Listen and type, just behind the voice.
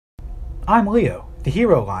I'm Leo, the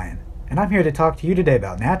Hero Lion, and I'm here to talk to you today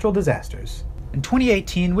about natural disasters. In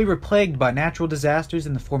 2018, we were plagued by natural disasters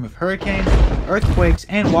in the form of hurricanes, earthquakes,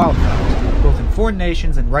 and wildfires, both in foreign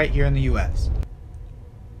nations and right here in the US.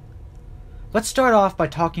 Let's start off by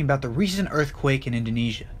talking about the recent earthquake in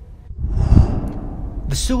Indonesia.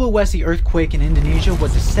 The Sulawesi earthquake in Indonesia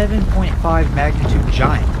was a 7.5 magnitude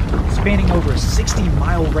giant, spanning over a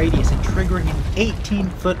 60-mile radius and triggering an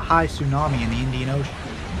 18-foot high tsunami in the Indian Ocean.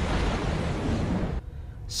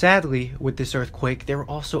 Sadly, with this earthquake, there were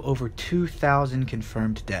also over 2,000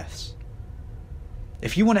 confirmed deaths.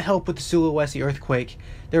 If you want to help with the Sulawesi earthquake,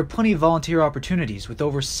 there are plenty of volunteer opportunities, with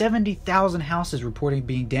over 70,000 houses reporting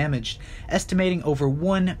being damaged, estimating over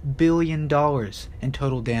 $1 billion in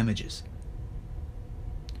total damages.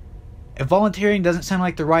 If volunteering doesn't sound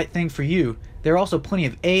like the right thing for you, there are also plenty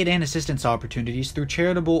of aid and assistance opportunities through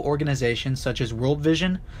charitable organizations such as World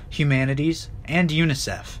Vision, Humanities, and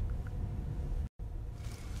UNICEF.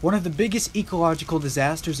 One of the biggest ecological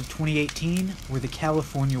disasters of 2018 were the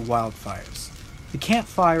California wildfires. The Camp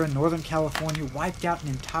Fire in Northern California wiped out an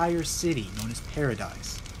entire city known as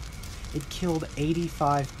Paradise. It killed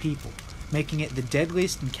 85 people, making it the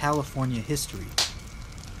deadliest in California history.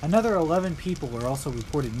 Another 11 people were also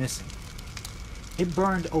reported missing. It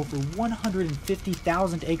burned over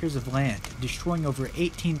 150,000 acres of land, destroying over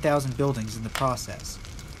 18,000 buildings in the process.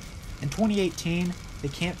 In 2018, the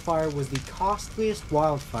Camp Fire was the costliest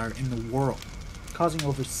wildfire in the world, causing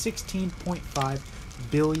over $16.5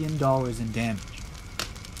 billion in damage.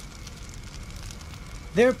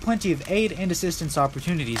 There are plenty of aid and assistance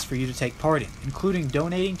opportunities for you to take part in, including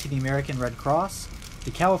donating to the American Red Cross, the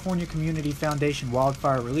California Community Foundation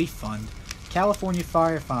Wildfire Relief Fund, California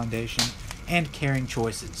Fire Foundation, and Caring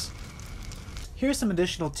Choices. Here are some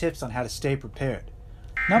additional tips on how to stay prepared.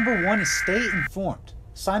 Number 1 is stay informed.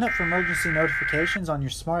 Sign up for emergency notifications on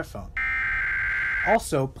your smartphone.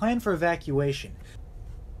 Also, plan for evacuation.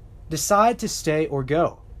 Decide to stay or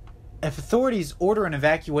go. If authorities order an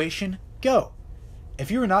evacuation, go.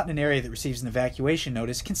 If you are not in an area that receives an evacuation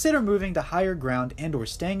notice, consider moving to higher ground and/or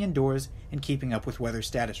staying indoors and keeping up with weather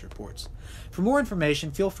status reports. For more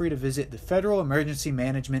information, feel free to visit the Federal Emergency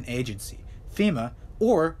Management Agency, FEMA,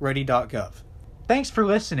 or ready.gov. Thanks for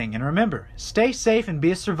listening, and remember, stay safe and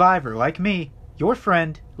be a survivor like me, your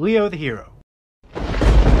friend, Leo the Hero.